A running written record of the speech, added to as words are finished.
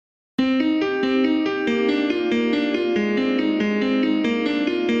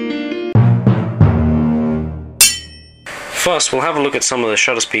First, we'll have a look at some of the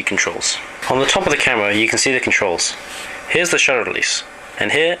shutter speed controls. On the top of the camera, you can see the controls. Here's the shutter release,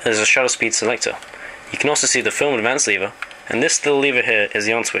 and here is a shutter speed selector. You can also see the film advance lever, and this little lever here is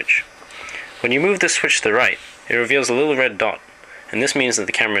the on switch. When you move this switch to the right, it reveals a little red dot, and this means that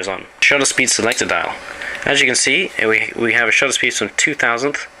the camera is on. Shutter speed selector dial. As you can see, we have a shutter speed from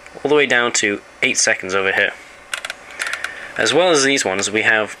 2,000th all the way down to 8 seconds over here. As well as these ones, we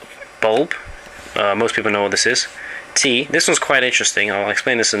have bulb, most people know what this is, T, this one's quite interesting, I'll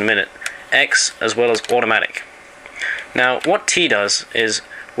explain this in a minute, X, as well as automatic. Now, what T does is,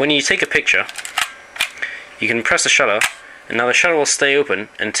 when you take a picture, you can press the shutter, and now the shutter will stay open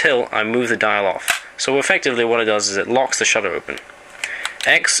until I move the dial off. So effectively what it does is it locks the shutter open.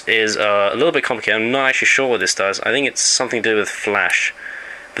 X is a little bit complicated, I'm not actually sure what this does, I think it's something to do with flash.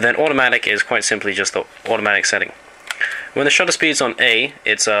 But then automatic is quite simply just the automatic setting. When the shutter speed's on A,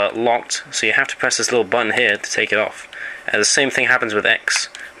 it's locked, so you have to press this little button here to take it off. And the same thing happens with X,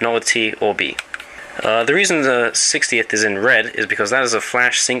 not with T or B. The reason the 60th is in red is because that is a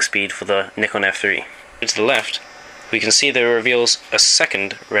flash sync speed for the Nikon F3. To the left, we can see that it reveals a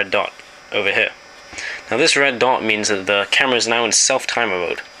second red dot over here. Now this red dot means that the camera is now in self-timer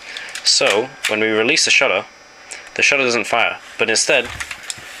mode. So, when we release the shutter doesn't fire, but instead,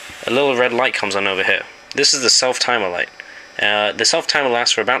 a little red light comes on over here. This is the self-timer light. The self-timer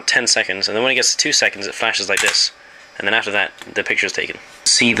lasts for about 10 seconds, and then when it gets to 2 seconds, it flashes like this. And then after that, the picture is taken.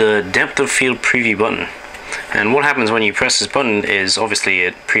 See the depth of field preview button. And what happens when you press this button is, obviously,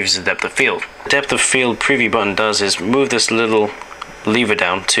 it previews the depth of field. The depth of field preview button does is move this little lever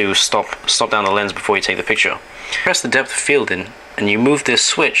down to stop down the lens before you take the picture. Press the depth of field in, and you move this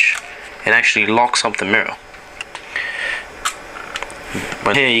switch, it actually locks up the mirror.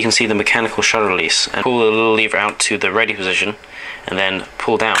 But here you can see the mechanical shutter release, and pull the little lever out to the ready position, and then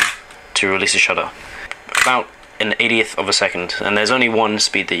pull down to release the shutter. About an 80th of a second, and there's only one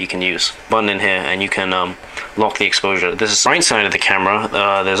speed that you can use. Button in here, and you can lock the exposure. This is the right side of the camera.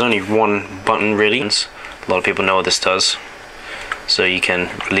 There's only one button really. A lot of people know what this does. So you can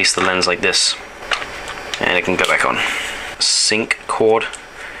release the lens like this, and it can go back on. Sync cord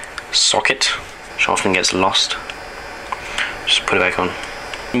socket, which often gets lost. Just put it back on.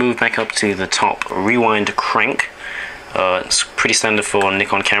 Move back up to the top. Rewind crank. It's pretty standard for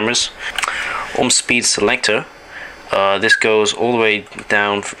Nikon cameras. Speed selector. This goes all the way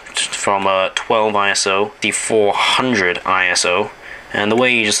down from 12 ISO to 400 ISO, and the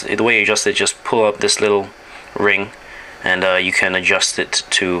way you adjust it, just pull up this little ring, and you can adjust it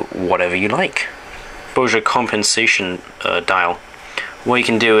to whatever you like. Exposure compensation dial. What you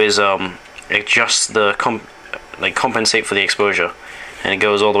can do is adjust the compensate for the exposure, and it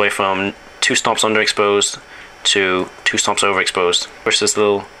goes all the way from 2 stops underexposed to 2 stops overexposed. Push this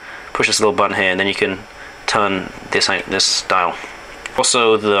little button here, and then you can turn this dial.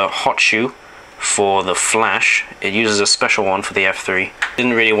 Also, the hot shoe for the flash, it uses a special one for the F3.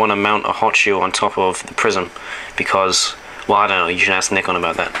 Didn't really want to mount a hot shoe on top of the prism because, well, I don't know, you should ask Nikon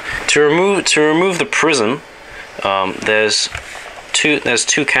about that. To remove the prism, there's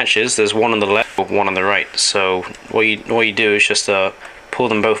two catches. There's one on the left, one on the right. So what you do is just pull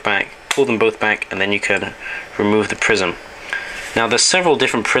them both back, and then you can remove the prism. Now there's several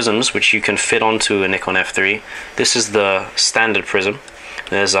different prisms which you can fit onto a Nikon F3. This is the standard prism.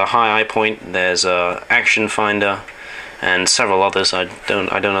 There's a high eye point, there's a action finder, and several others. I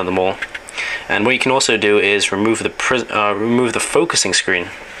don't know them all. And what you can also do is remove the focusing screen.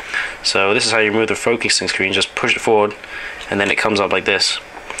 So this is how you remove the focusing screen. Just push it forward, and then it comes up like this.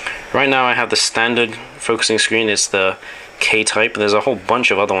 Right now I have the standard focusing screen. It's the K-type. There's a whole bunch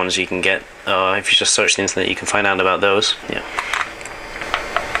of other ones you can get. If you just search the internet, you can find out about those. Yeah.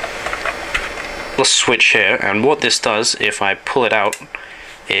 Let's switch here, and what this does, if I pull it out,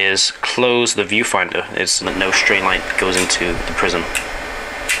 is close the viewfinder. It's no straight light goes into the prism.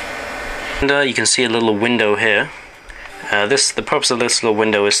 And you can see a little window here. The purpose of this little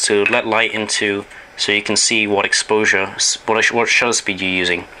window is to let light into, so you can see what exposure, what shutter speed you're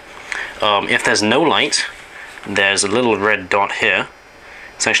using. If there's no light, there's a little red dot here.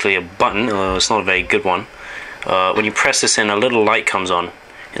 It's actually a button, although it's not a very good one. When you press this in, a little light comes on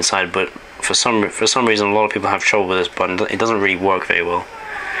inside, but for some reason a lot of people have trouble with this button. It doesn't really work very well.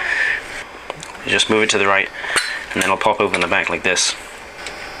 You just move it to the right, and then it'll pop open the back like this.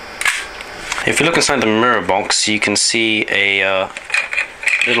 If you look inside the mirror box, you can see a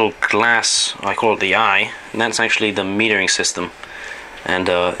little glass, I call it the eye, and that's actually the metering system, and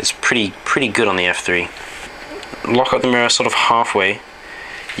it's pretty good on the F3. Lock up the mirror sort of halfway.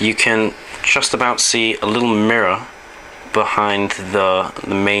 You can just about see a little mirror behind the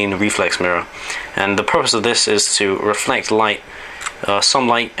main reflex mirror, and the purpose of this is to reflect light. Some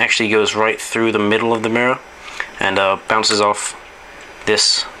light actually goes right through the middle of the mirror and bounces off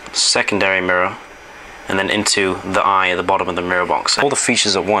this secondary mirror and then into the eye at the bottom of the mirror box. All the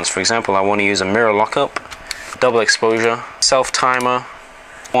features at once. For example, I want to use a mirror lockup, double exposure, self timer,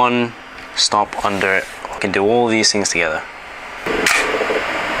 one stop under it. I can do all these things together.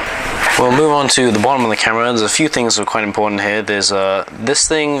 We'll move on to the bottom of the camera. There's a few things that are quite important here. There's this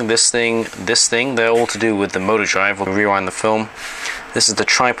thing, this thing, this thing. They're all to do with the motor drive. We'll rewind the film. This is the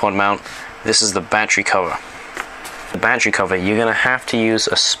tripod mount. This is the battery cover. The battery cover, you're going to have to use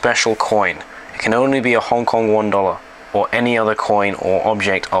a special coin. It can only be a Hong Kong $1 or any other coin or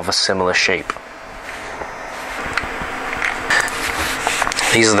object of a similar shape.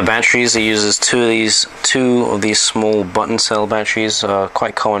 These are the batteries. It uses two of these small button cell batteries.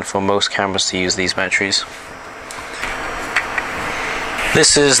 Quite common for most cameras to use these batteries.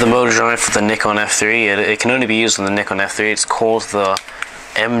 This is the motor drive for the Nikon F3. It can only be used on the Nikon F3. It's called the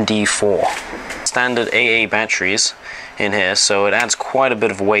MD-4. Standard AA batteries in here, so it adds quite a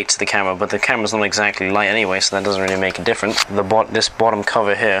bit of weight to the camera, but the camera's not exactly light anyway, so that doesn't really make a difference. This bottom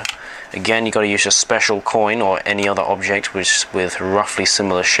cover here, again, you got to use a special coin or any other object with roughly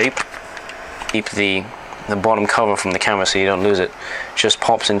similar shape. Keep the bottom cover from the camera so you don't lose it. It just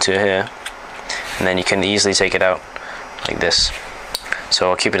pops into here, and then you can easily take it out like this. So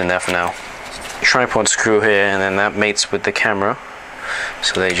I'll keep it in there for now. Tripod screw here, and then that mates with the camera,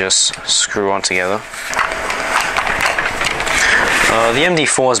 so they just screw on together. The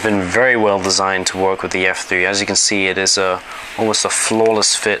MD-4 has been very well designed to work with the F3. As you can see, it is almost a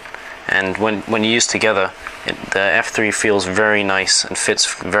flawless fit, and when used together, the F3 feels very nice and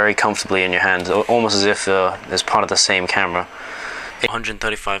fits very comfortably in your hand, almost as if it's part of the same camera.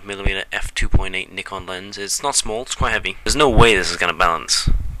 135mm f2.8 Nikon lens. It's not small, it's quite heavy. There's no way this is going to balance.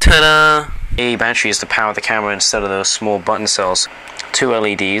 Ta-da! A battery is to power the camera instead of those small button cells. Two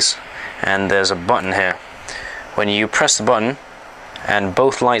LEDs, and there's a button here. When you press the button and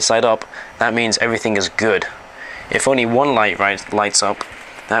both lights light up, that means everything is good. If only one light lights up,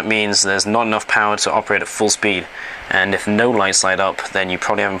 that means there's not enough power to operate at full speed. And if no lights light up, then you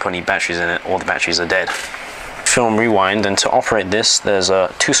probably haven't put any batteries in it, or the batteries are dead. Film rewind, and to operate this, there's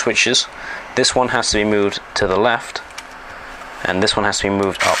two switches. This one has to be moved to the left, and this one has to be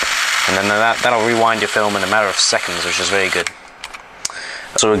moved up. And then that'll rewind your film in a matter of seconds, which is very good.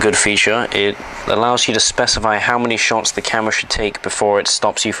 Also a good feature, it allows you to specify how many shots the camera should take before it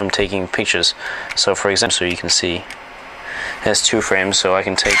stops you from taking pictures. So for example, so you can see, there's 2 frames, so I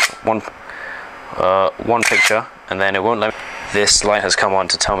can take one picture, and then it won't let me. This light has come on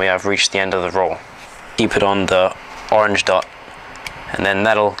to tell me I've reached the end of the roll. Keep it on the orange dot, and then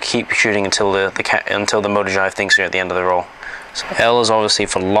that'll keep shooting until the motor drive thinks you're at the end of the roll. So L is obviously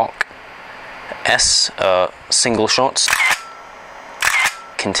for lock, S single shots,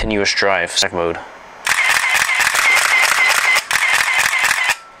 continuous drive mode.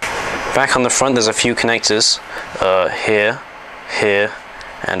 Back on the front, there's a few connectors here, here,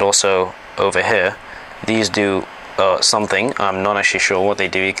 and also over here. These do something. I'm not actually sure what they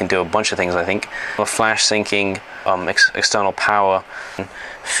do. You can do a bunch of things, I think. Flash syncing, external power,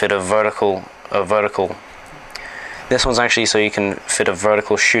 fit a vertical. This one's actually so you can fit a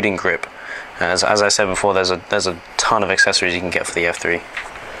vertical shooting grip. As I said before, there's a ton of accessories you can get for the F3.